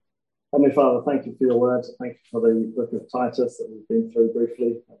Heavenly Father, thank you for your word. Thank you for the book of Titus that we've been through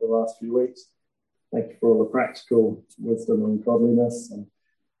briefly over the last few weeks. Thank you for all the practical wisdom and godliness and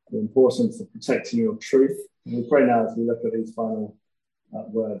the importance of protecting your truth. And we pray now as we look at these final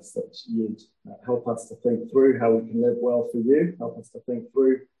words that you'd help us to think through how we can live well for you, help us to think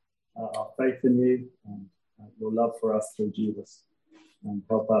through our faith in you and your love for us through Jesus, and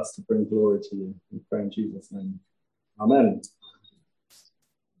help us to bring glory to you. We pray in Jesus' name. Amen.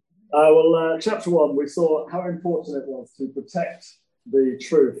 Chapter 1, we saw how important it was to protect the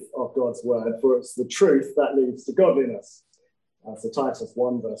truth of God's word, for it's the truth that leads to godliness. So Titus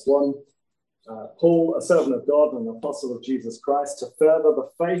 1, verse 1, Paul, a servant of God and an apostle of Jesus Christ, to further the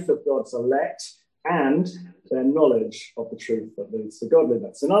faith of God's elect and their knowledge of the truth that leads to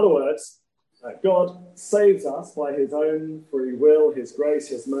godliness. In other words, God saves us by his own free will, his grace,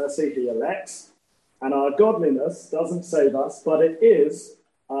 his mercy, he elects, and our godliness doesn't save us, but it is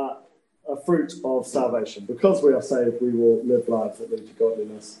a fruit of salvation. Because we are saved, we will live lives that lead to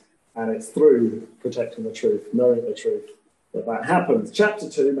godliness, and it's through protecting the truth, knowing the truth, that happens. Chapter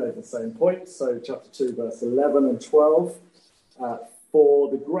 2 made the same point. So chapter 2, verse 11 and 12,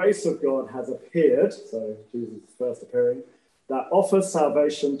 for the grace of God has appeared, so Jesus' first appearing, that offers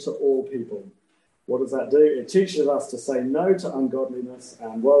salvation to all people. What does that do? It teaches us to say no to ungodliness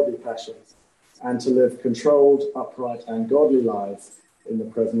and worldly passions, and to live controlled, upright, and godly lives in the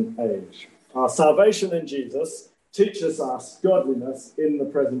present age. Our salvation in Jesus teaches us godliness in the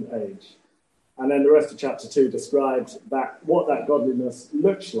present age. And then the rest of chapter 2 describes what that godliness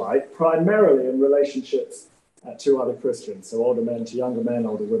looks like, primarily in relationships to other Christians. So older men to younger men,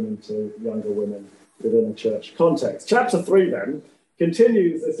 older women to younger women within a church context. Chapter 3 then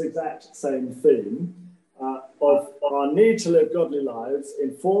continues this exact same theme of our need to live godly lives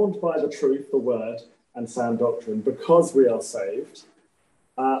informed by the truth, the word, and sound doctrine, because we are saved.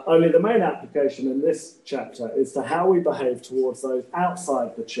 Only the main application in this chapter is to how we behave towards those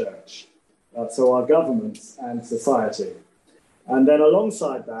outside the church, so our governments and society. And then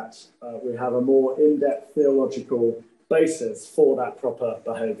alongside that, we have a more in-depth theological basis for that proper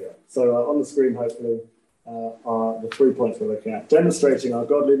behaviour. So on the screen, hopefully, are the 3 points we're looking at. Demonstrating our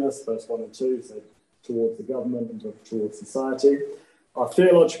godliness, verse 1 and 2, so towards the government and towards society. Our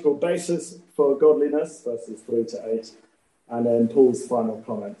theological basis for godliness, verses 3 to 8. And then Paul's final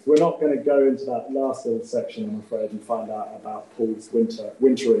comments. We're not going to go into that last little section, I'm afraid, and find out about Paul's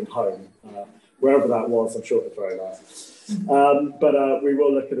wintering home. Wherever that was, I'm sure it was very nice. But we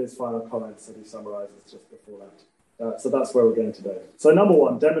will look at his final comments that he summarises just before that. So that's where we're going today. So number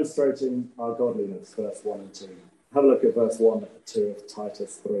 1, demonstrating our godliness, verse 1 and 2. Have a look at verse 1 and 2 of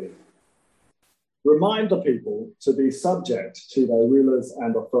Titus 3. Remind the people to be subject to their rulers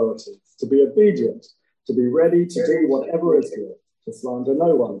and authorities, to be obedient, to be ready to do whatever is good, to slander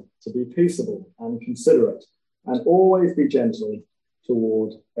no one, to be peaceable and considerate, and always be gentle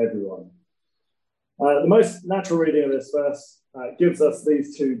toward everyone. The most natural reading of this verse gives us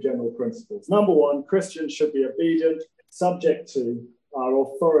these 2 general principles. Number 1, Christians should be obedient, subject to our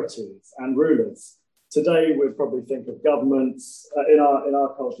authorities and rulers. Today, we'd probably think of governments, in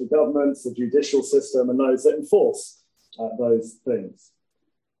our culture, governments, the judicial system, and those that enforce those things.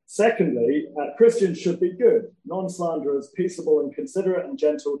 Secondly, Christians should be good, non-slanderers, peaceable and considerate and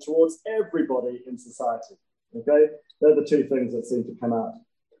gentle towards everybody in society. Okay? They're the 2 things that seem to come out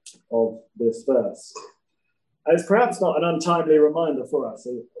of this verse. It's perhaps not an untimely reminder for us,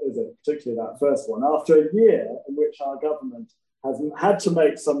 is it? Particularly that first one. After a year in which our government has had to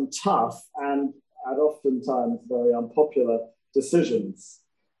make some tough and oftentimes very unpopular decisions.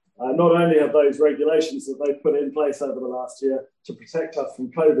 Not only have those regulations that they've put in place over the last year to protect us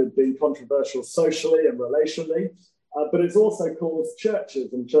from COVID been controversial socially and relationally, but it's also caused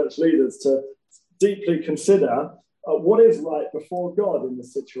churches and church leaders to deeply consider what is right before God in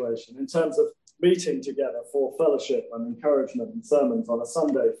this situation, in terms of meeting together for fellowship and encouragement and sermons on a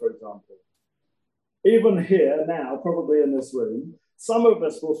Sunday, for example. Even here now, probably in this room, some of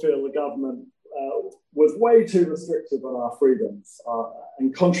us will feel the government was way too restrictive on our freedoms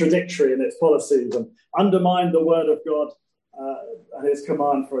and contradictory in its policies and undermined the word of God and his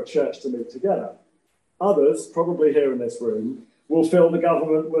command for a church to meet together. Others, probably here in this room, will feel the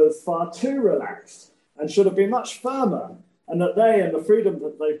government was far too relaxed and should have been much firmer, and that they and the freedom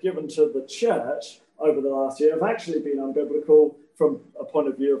that they've given to the church over the last year have actually been unbiblical from a point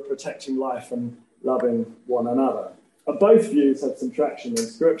of view of protecting life and loving one another. Both views have some traction in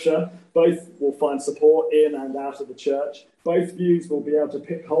Scripture. Both will find support in and out of the church. Both views will be able to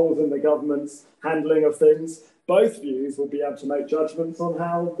pick holes in the government's handling of things. Both views will be able to make judgments on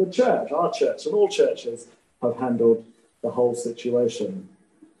how the church, our church, and all churches have handled the whole situation.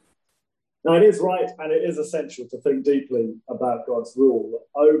 Now, it is right and it is essential to think deeply about God's rule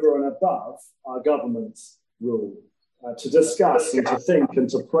over and above our government's rule, to discuss and to think and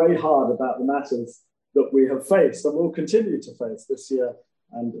to pray hard about the matters that we have faced and will continue to face this year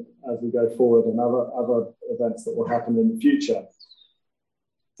and as we go forward, and other events that will happen in the future.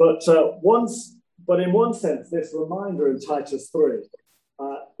 But in one sense, this reminder in Titus 3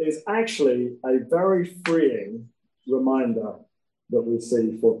 is actually a very freeing reminder that we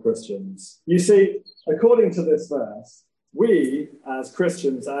see for Christians. You see, according to this verse, we as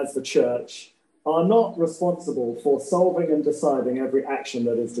Christians, as the church, are not responsible for solving and deciding every action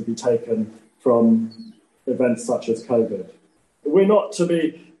that is to be taken from events such as COVID. We're not to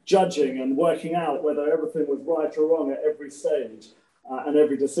be judging and working out whether everything was right or wrong at every stage and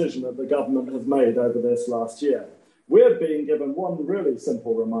every decision that the government has made over this last year. We're being given one really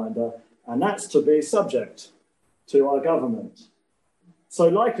simple reminder, and that's to be subject to our government. So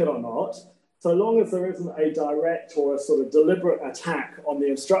like it or not, so long as there isn't a direct or a sort of deliberate attack on the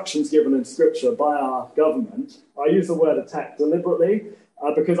instructions given in Scripture by our government, I use the word attack deliberately,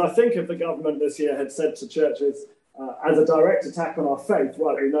 because I think if the government this year had said to churches, as a direct attack on our faith,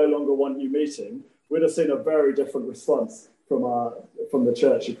 right, we no longer want you meeting, we'd have seen a very different response from the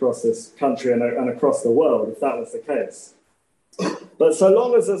church across this country and across the world, if that was the case. But so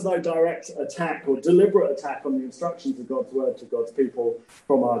long as there's no direct attack or deliberate attack on the instructions of God's word to God's people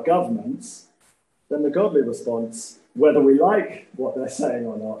from our governments, then the godly response, whether we like what they're saying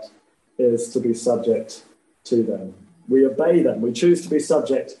or not, is to be subject to them. We obey them. We choose to be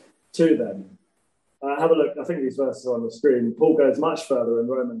subject to them. Have a look. I think these verses are on the screen. Paul goes much further in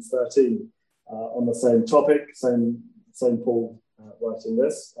Romans 13 on the same topic. Same Paul writing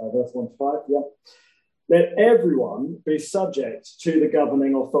this, verse 1 to 5. Yeah. Let everyone be subject to the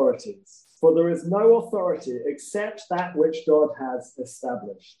governing authorities, for there is no authority except that which God has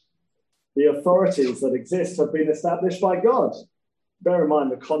established. The authorities that exist have been established by God. Bear in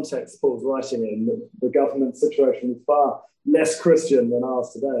mind the context Paul's writing in. The government situation is far less Christian than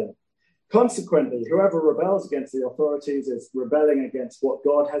ours today. Consequently, whoever rebels against the authorities is rebelling against what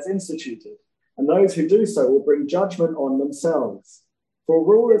God has instituted, and those who do so will bring judgment on themselves. For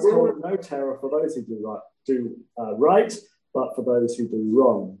rulers hold no terror for those who do right, but for those who do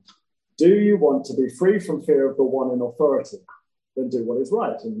wrong. Do you want to be free from fear of the one in authority? Then do what is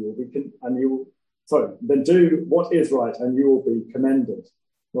right, and then do what is right, and you will be commended,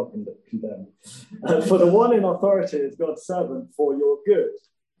 not condemned. For the one in authority is God's servant for your good.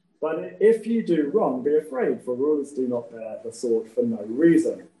 But if you do wrong, be afraid, for rulers do not bear the sword for no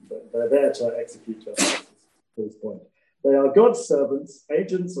reason, but they're there to execute justice. Paul's point. They are God's servants,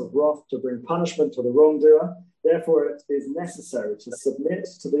 agents of wrath to bring punishment to the wrongdoer. Therefore, it is necessary to submit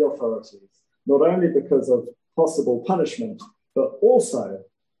to the authorities, not only because of possible punishment, but also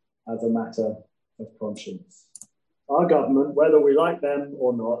as a matter of conscience. Our government, whether we like them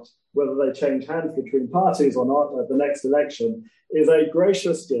or not, whether they change hands between parties or not at the next election, is a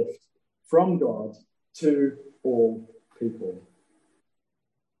gracious gift from God to all people.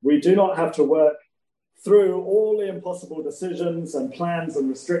 We do not have to work through all the impossible decisions and plans and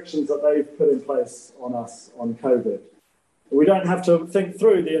restrictions that they've put in place on us on COVID. We don't have to think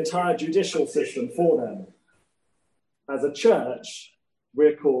through the entire judicial system for them. As a church,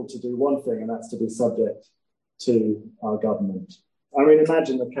 we're called to do one thing, and that's to be subject to our government. I mean,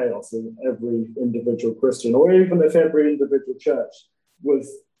 imagine the chaos of every individual Christian, or even if every individual church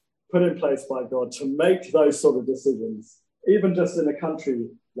was put in place by God to make those sort of decisions, even just in a country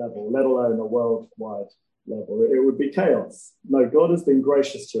level, let alone a worldwide level. It would be chaos. No, God has been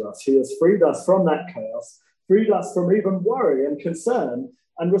gracious to us. He has freed us from that chaos, freed us from even worry and concern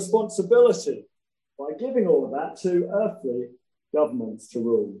and responsibility by giving all of that to earthly governments to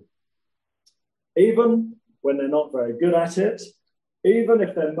rule. Even when they're not very good at it, even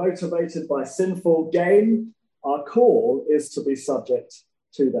if they're motivated by sinful gain, our call is to be subject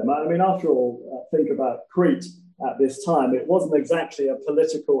to them. I mean, after all, think about Crete at this time. It wasn't exactly a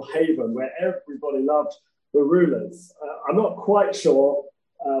political haven where everybody loved the rulers. I'm not quite sure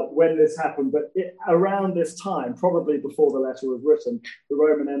when this happened, but around this time, probably before the letter was written, the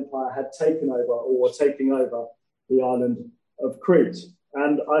Roman Empire had taken over or were taking over the island of Crete.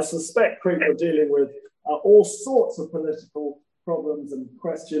 And I suspect Crete were dealing with all sorts of political problems and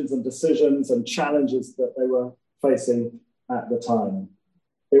questions and decisions and challenges that they were facing at the time.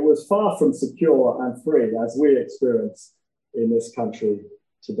 It was far from secure and free as we experience in this country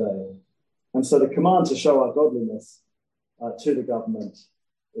today. And so the command to show our godliness to the government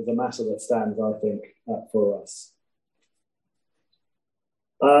is a matter that stands, I think, for us.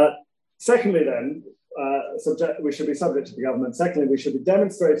 Secondly, then, we should be subject to the government. Secondly, we should be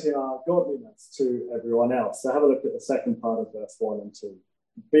demonstrating our godliness to everyone else. So have a look at the second part of verse 1 and 2.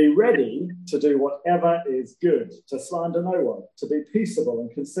 Be ready to do whatever is good, to slander no one, to be peaceable and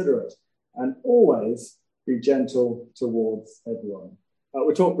considerate, and always be gentle towards everyone.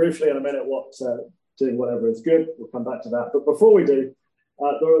 We'll talk briefly in a minute what doing whatever is good. We'll come back to that. But before we do,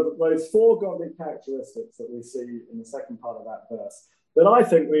 there are those 4 godly characteristics that we see in the second part of that verse that I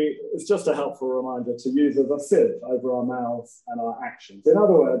think it's just a helpful reminder to use as a sieve over our mouths and our actions. In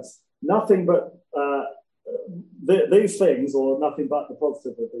other words, nothing but these things, or nothing but the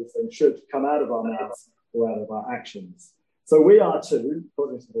positive of these things, should come out of our mouths or out of our actions. So we are to,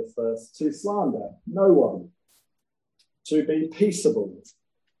 according to this verse, to slander no one, to be peaceable,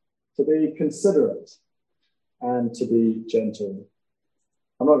 to be considerate, and to be gentle.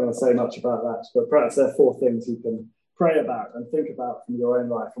 I'm not going to say much about that, but perhaps there are 4 things you can pray about and think about from your own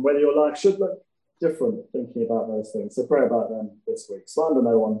life, and whether your life should look different thinking about those things. So pray about them this week. Slander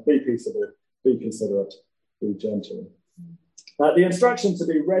no one, be peaceable, be considerate, be gentle. The instruction to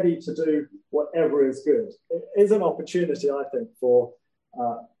be ready to do whatever is good is an opportunity, I think, for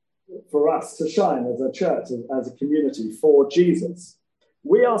us to shine as a church, as a community for Jesus.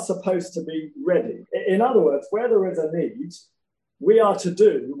 We are supposed to be ready. In other words, where there is a need, we are to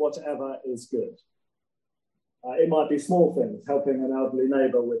do whatever is good. It might be small things, helping an elderly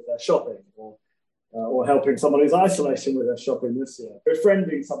neighbour with their shopping, or helping someone who's isolating with their shopping this year,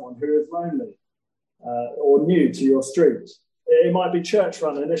 befriending someone who is lonely or new to your street. It might be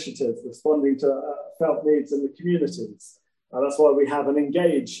church-run initiatives responding to felt needs in the communities. That's why we have an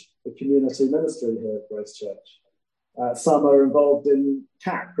Engage the Community ministry here at Grace Church. Some are involved in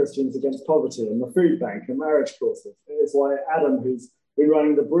CAP, Christians Against Poverty, and the food bank and marriage courses. It's why Adam, who's been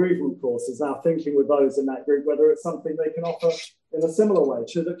running the bereavement course, is now thinking with those in that group whether it's something they can offer in a similar way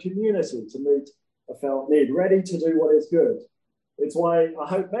to the community to meet a felt need, ready to do what is good. It's why I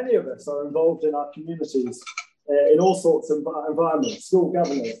hope many of us are involved in our communities in all sorts of environments, school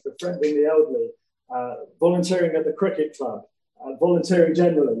governors, befriending the elderly, volunteering at the cricket club, volunteering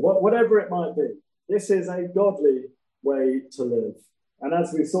generally, whatever it might be. This is a godly way to live. And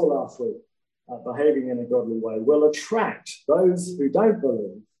as we saw last week, behaving in a godly way will attract those who don't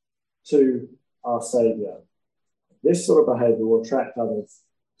believe to our Saviour. This sort of behaviour will attract others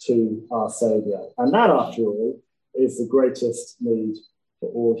to our Saviour. And that, after all, is the greatest need for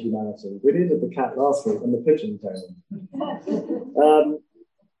all humanity. We needed the cat last week and the pigeon came in.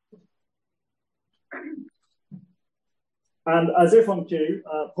 And as if on cue,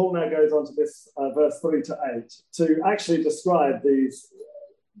 Paul now goes on to this verse 3 to 8 to actually describe this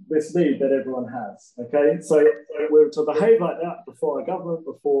need that everyone has. Okay, so we're to behave like that before our government,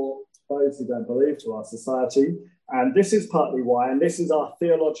 before those who don't believe, to our society. And this is partly why, and this is our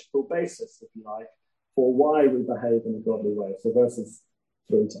theological basis, if you like, for why we behave in a godly way. So verses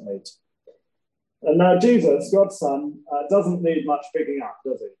 3 to 8. And now Jesus, God's Son, doesn't need much bigging up,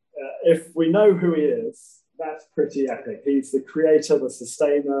 does he? If we know who he is, that's pretty epic. He's the creator, the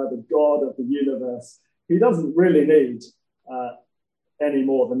sustainer, the God of the universe. He doesn't really need any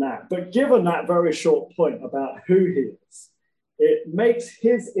more than that. But given that very short point about who he is, it makes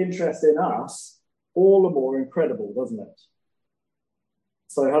his interest in us all the more incredible, doesn't it?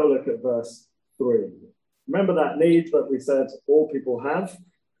 So have a look at verse 3. Remember that need that we said all people have?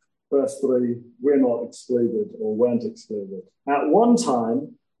 Verse 3, we're not excluded or weren't excluded. At one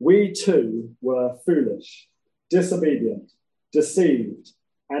time, we too were foolish, disobedient, deceived,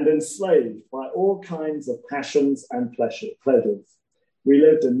 and enslaved by all kinds of passions and pleasures. We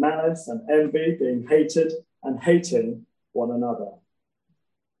lived in malice and envy, being hated and hating one another.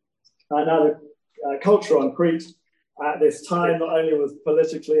 Now, the culture on Crete at this time not only was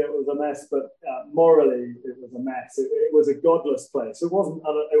politically it was a mess, but morally it was a mess. It was a godless place. It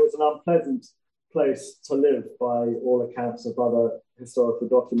was an unpleasant place to live by all accounts of other historical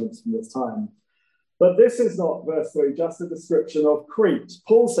documents from this time. But this is not, verse 3, just a description of Crete.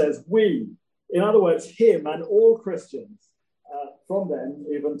 Paul says we, in other words, him and all Christians from then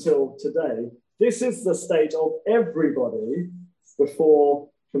even till today, this is the state of everybody before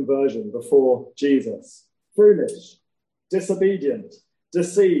conversion, before Jesus. Foolish, disobedient,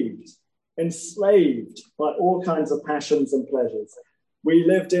 deceived, enslaved by all kinds of passions and pleasures. We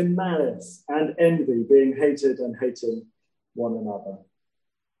lived in malice and envy, being hated and hating one another.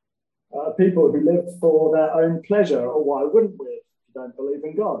 People who lived for their own pleasure, or why wouldn't we if you don't believe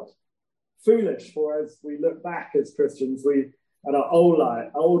in God? Foolish, for as we look back as Christians, at our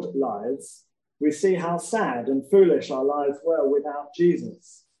old lives, we see how sad and foolish our lives were without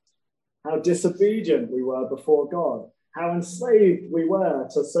Jesus. How disobedient we were before God. how enslaved we were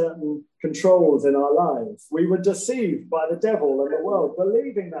to certain controls in our lives. We were deceived by the devil and the world,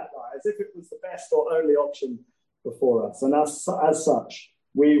 believing that lie as if it was the best or only option before us. And as such,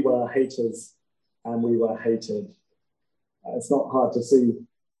 we were haters and we were hated. It's not hard to see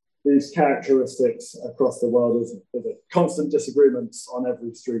these characteristics across the world as constant disagreements on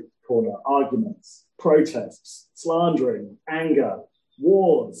every street corner, arguments, protests, slandering, anger,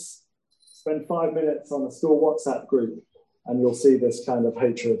 wars. Spend 5 minutes on a school WhatsApp group and you'll see this kind of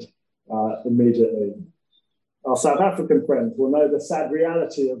hatred immediately. Our South African friends will know the sad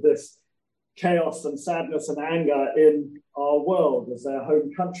reality of this chaos and sadness and anger in our world as their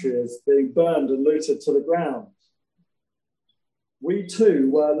home country is being burned and looted to the ground. We too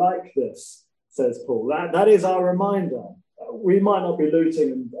were like this, says Paul. That is our reminder. We might not be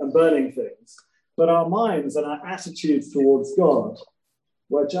looting and burning things, but our minds and our attitudes towards God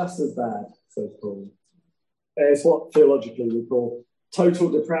were just as bad, says Paul. It's what theologically we call total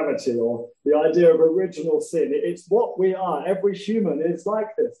depravity, or the idea of original sin. It's what we are. Every human is like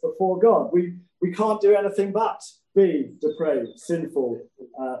this before God. We can't do anything but be depraved, sinful,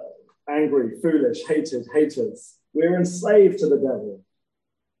 angry, foolish, hated, haters. We're enslaved to the devil.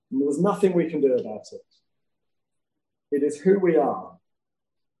 And there's nothing we can do about it. It is who we are,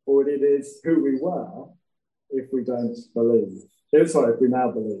 or it is who we were if we don't believe. If we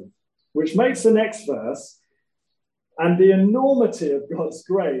now believe. Which makes the next verse and the enormity of God's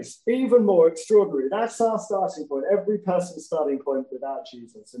grace even more extraordinary. That's our starting point, every person's starting point without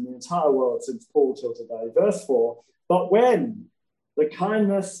Jesus in the entire world since Paul till today. Verse 4, but when the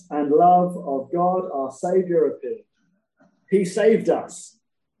kindness and love of God, our Saviour, appeared, he saved us,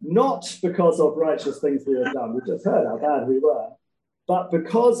 not because of righteous things we have done, we just heard how bad we were, but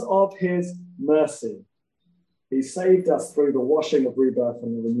because of his mercy. He saved us through the washing of rebirth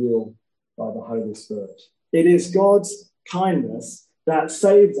and renewal by the Holy Spirit. It is God's kindness that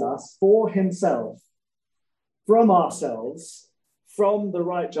saves us for himself, from ourselves, from the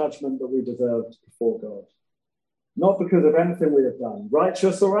right judgment that we deserved before God. Not because of anything we have done,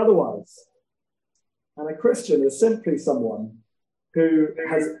 righteous or otherwise. And a Christian is simply someone who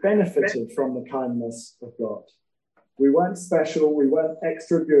has benefited from the kindness of God. We weren't special, we weren't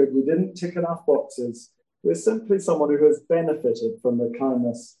extra good, we didn't tick enough boxes. We're simply someone who has benefited from the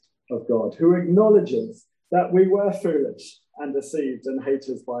kindness of God, who acknowledges that we were foolish and deceived and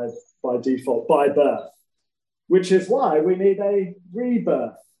haters by default, by birth, which is why we need a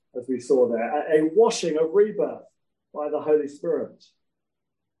rebirth, as we saw there, a washing of rebirth by the Holy Spirit.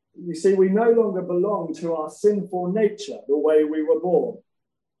 You see, we no longer belong to our sinful nature, the way we were born.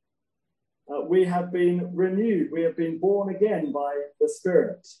 We have been renewed. We have been born again by the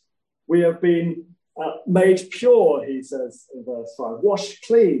Spirit. We have been made pure, he says in verse 5, washed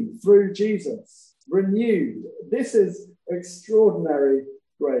clean through Jesus, renewed. This is extraordinary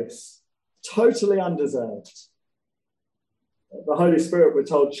grace, totally undeserved. The Holy Spirit, we're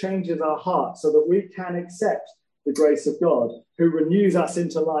told, changes our hearts so that we can accept the grace of God, who renews us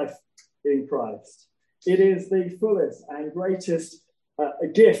into life in Christ. It is the fullest and greatest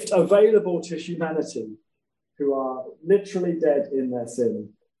gift available to humanity, who are literally dead in their sin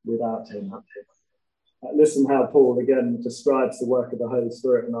without him. Listen how Paul again describes the work of the Holy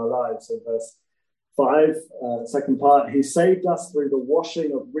Spirit in our lives in verse 5, second part. He saved us through the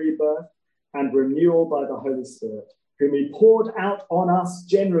washing of rebirth and renewal by the Holy Spirit, whom he poured out on us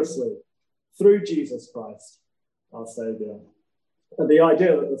generously through Jesus Christ, our Saviour. And the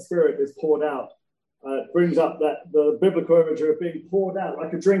idea that the Spirit is poured out brings up that the biblical imagery of being poured out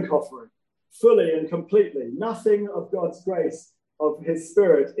like a drink offering, fully and completely. Nothing of God's grace, of his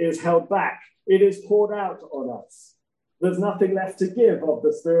Spirit, is held back. It is poured out on us. There's nothing left to give of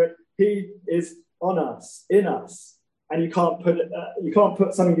the Spirit. He is on us, in us. And you can't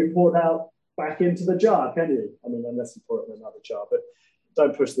put something you poured out back into the jar, can you? I mean, unless you pour it in another jar, but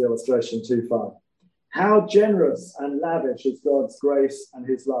don't push the illustration too far. How generous and lavish is God's grace and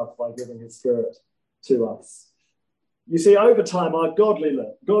his love by giving his Spirit to us. You see, over time, our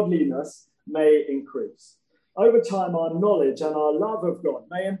godliness may increase. Over time, our knowledge and our love of God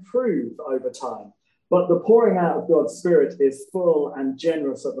may improve over time. But the pouring out of God's Spirit is full and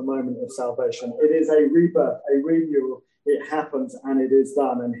generous at the moment of salvation. It is a rebirth, a renewal. It happens and it is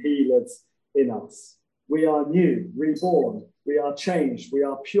done, and he lives in us. We are new, reborn. We are changed. We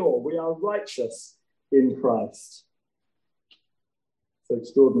are pure. We are righteous in Christ. It's an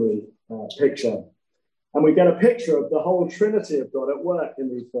extraordinary picture. And we get a picture of the whole Trinity of God at work in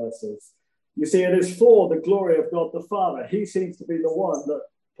these verses. You see, it is for the glory of God the Father. He seems to be the one that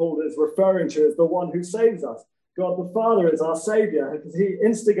Paul is referring to as the one who saves us. God the Father is our Saviour because he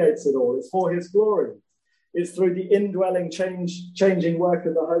instigates it all. It's for his glory. It's through the indwelling, changing work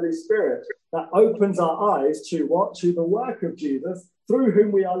of the Holy Spirit that opens our eyes to what? To the work of Jesus, through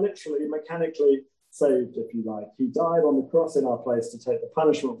whom we are literally, mechanically saved, if you like. He died on the cross in our place to take the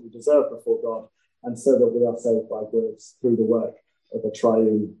punishment we deserve before God, and so that we are saved by grace through the work of the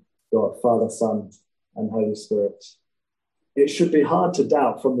triune God, Father, Son, and Holy Spirit. It should be hard to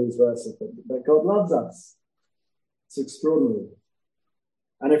doubt from these verses that God loves us. It's extraordinary.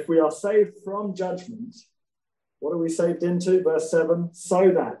 And if we are saved from judgment, what are we saved into? Verse 7,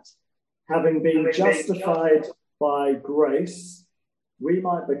 so that, having been justified by grace, we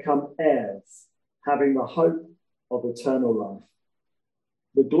might become heirs, having the hope of eternal life.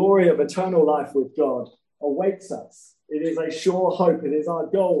 The glory of eternal life with God awaits us. It is a sure hope. It is our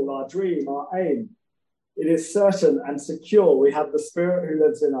goal, our dream, our aim. It is certain and secure. We have the Spirit who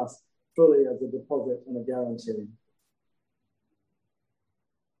lives in us fully as a deposit and a guarantee.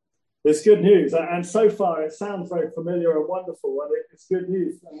 It's good news, and so far it sounds very familiar and wonderful, and it's good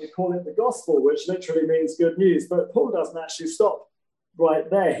news, and we call it the gospel, which literally means good news, but Paul doesn't actually stop right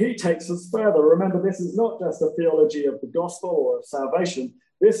there. He takes us further. Remember, this is not just a theology of the gospel or of salvation.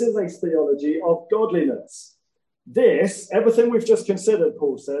 This is a theology of godliness. This, everything we've just considered,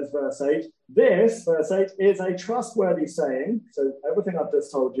 Paul says, verse 8, this, verse 8, is a trustworthy saying, so everything I've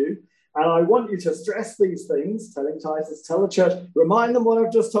just told you, and I want you to stress these things, telling Titus, tell the church, remind them what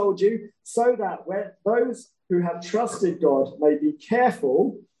I've just told you, so that when those who have trusted God may be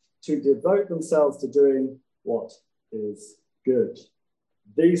careful to devote themselves to doing what is good.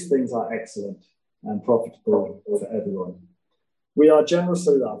 These things are excellent and profitable for everyone. We are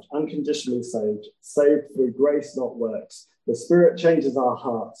generously loved, unconditionally saved, saved through grace, not works. The Spirit changes our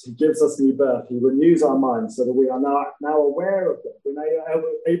hearts. He gives us new birth. He renews our minds so that we are now aware of God. We're now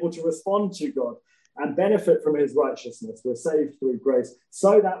able to respond to God and benefit from his righteousness. We're saved through grace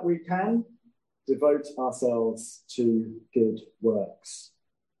so that we can devote ourselves to good works.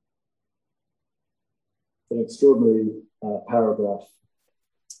 It's an extraordinary paragraph.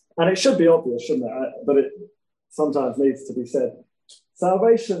 And it should be obvious, shouldn't it? But it sometimes needs to be said.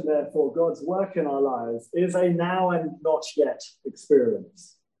 Salvation, therefore, God's work in our lives, is a now and not yet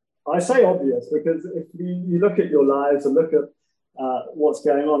experience. I say obvious because if you look at your lives and look at what's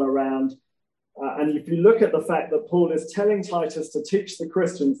going on around, and if you look at the fact that Paul is telling Titus to teach the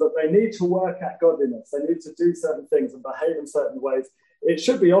Christians that they need to work at godliness, they need to do certain things and behave in certain ways, it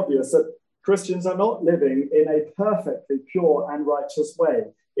should be obvious that Christians are not living in a perfectly pure and righteous way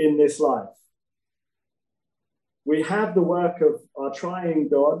in this life. We have the work of our triune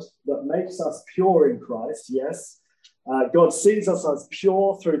God that makes us pure in Christ, yes. God sees us as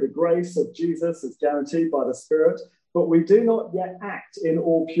pure through the grace of Jesus as guaranteed by the Spirit, but we do not yet act in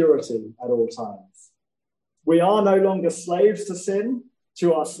all purity at all times. We are no longer slaves to sin,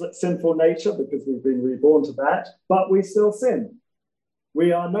 to our sinful nature, because we've been reborn to that, but we still sin.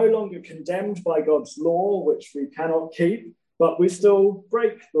 We are no longer condemned by God's law, which we cannot keep, but we still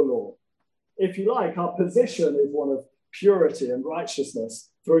break the law. If you like, our position is one of purity and righteousness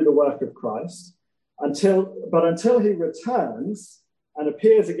through the work of Christ, until he returns and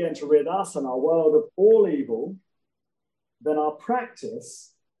appears again to rid us and our world of all evil, then our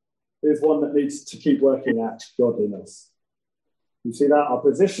practice is one that needs to keep working at godliness. You see that? Our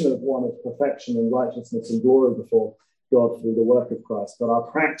position is one of perfection and righteousness and glory before God through the work of Christ, but our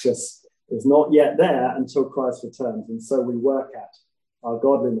practice is not yet there until Christ returns, and so we work at our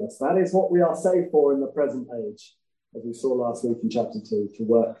godliness. That is what we are saved for in the present age, as we saw last week in chapter 2, to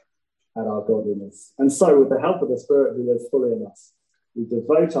work at our godliness. And so, with the help of the Spirit who lives fully in us, we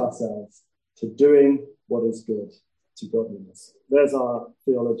devote ourselves to doing what is good, to godliness. There's our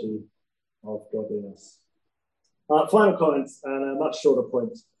theology of godliness. Final comments and a much shorter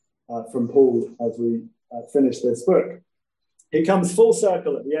point from Paul as we finish this book. He comes full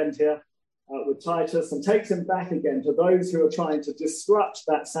circle at the end here with Titus and takes him back again to those who are trying to disrupt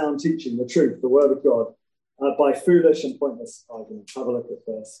that sound teaching, the truth, the word of God, by foolish and pointless arguments. Have a look at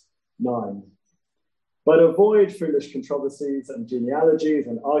verse 9. But avoid foolish controversies and genealogies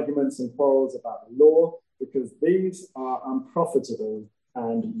and arguments and quarrels about the law, because these are unprofitable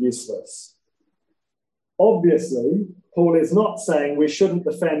and useless. Obviously, Paul is not saying we shouldn't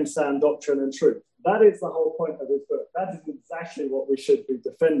defend sound doctrine and truth. That is the whole point of his book. That is exactly what we should be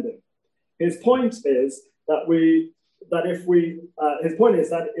defending. His point is that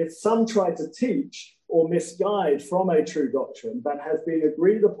if some try to teach or misguide from a true doctrine that has been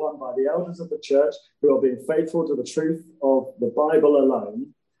agreed upon by the elders of the church who are being faithful to the truth of the Bible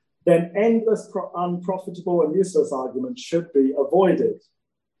alone, then endless unprofitable and useless arguments should be avoided.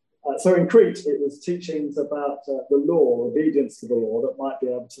 So in Crete, it was teachings about the law, obedience to the law, that might be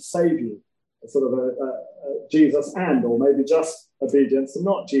able to save you. sort of a Jesus and, or maybe just obedience and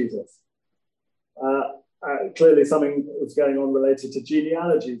not Jesus. Clearly something was going on related to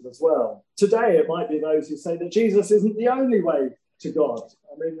genealogies as well. Today, it might be those who say that Jesus isn't the only way to God.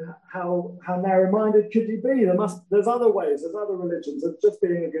 I mean, how narrow-minded could you be? There's other ways, there's other religions of just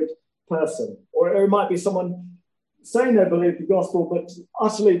being a good person. Or it might be someone saying they believe the gospel, but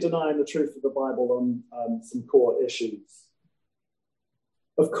utterly denying the truth of the Bible on some core issues.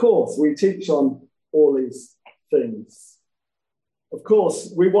 Of course, we teach on all these things. Of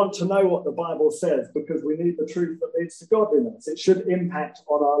course, we want to know what the Bible says because we need the truth that leads to godliness. It should impact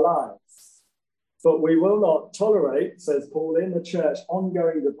on our lives. But we will not tolerate, says Paul, in the church,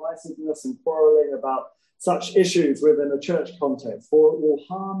 ongoing divisiveness and quarrelling about such issues within a church context, for it will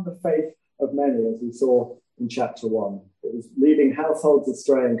harm the faith of many, as we saw in chapter 1. It was leading households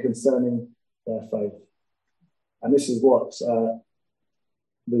astray and concerning their faith. And this is what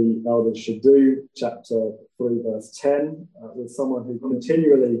the elders should do, chapter 3, verse 10, with someone who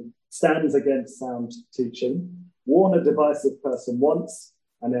continually stands against sound teaching. Warn a divisive person once,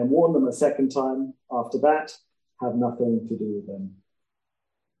 and then warn them a second time. After that, have nothing to do with them.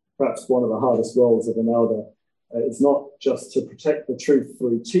 Perhaps one of the hardest roles of an elder is not just to protect the truth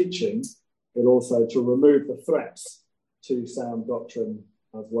through teaching, but also to remove the threats to sound doctrine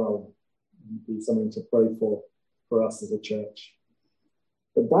as well. It'd be something to pray for us as a church.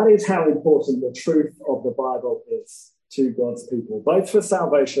 But that is how important the truth of the Bible is to God's people, both for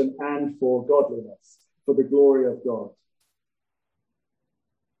salvation and for godliness, for the glory of God.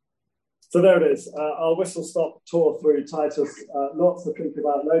 So there it is, our whistle-stop tour through Titus. Lots to think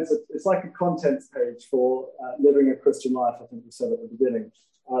about, it's like a contents page for living a Christian life, I think we said at the beginning.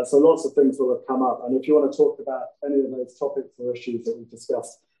 So lots of things will have come up. And if you want to talk about any of those topics or issues that we've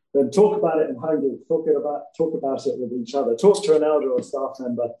discussed, then talk about it in home group, talk about it with each other. Talk to an elder or staff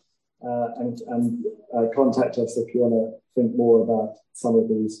member and contact us if you want to think more about some of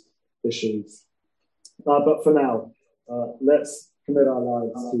these issues. But for now, let's commit our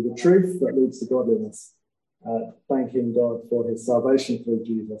lives to the truth that leads to godliness, thanking God for his salvation through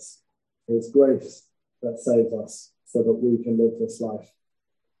Jesus, his grace that saves us so that we can live this life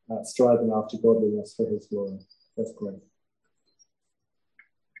striving after godliness for his glory. Let's pray.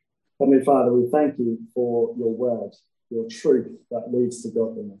 Heavenly Father, we thank you for your word, your truth that leads to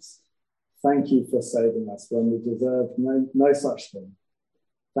godliness. Thank you for saving us when we deserved no such thing.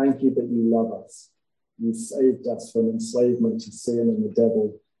 Thank you that you love us. You saved us from enslavement to sin and the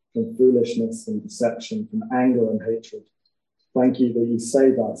devil, from foolishness and deception, from anger and hatred. Thank you that you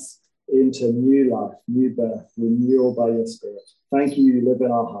save us into new life, new birth, renewal by your Spirit. Thank you, you live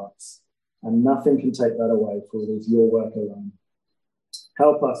in our hearts, and nothing can take that away, for it is your work alone.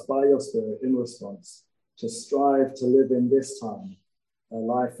 Help us by your Spirit in response to strive to live in this time a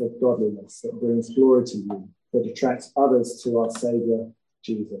life of godliness that brings glory to you, that attracts others to our Saviour,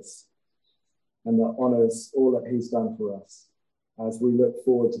 Jesus, and that honours all that he's done for us as we look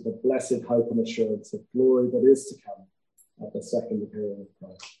forward to the blessed hope and assurance of glory that is to come at the second appearing of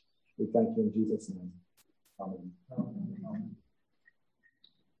Christ. We thank you in Jesus' name. Amen.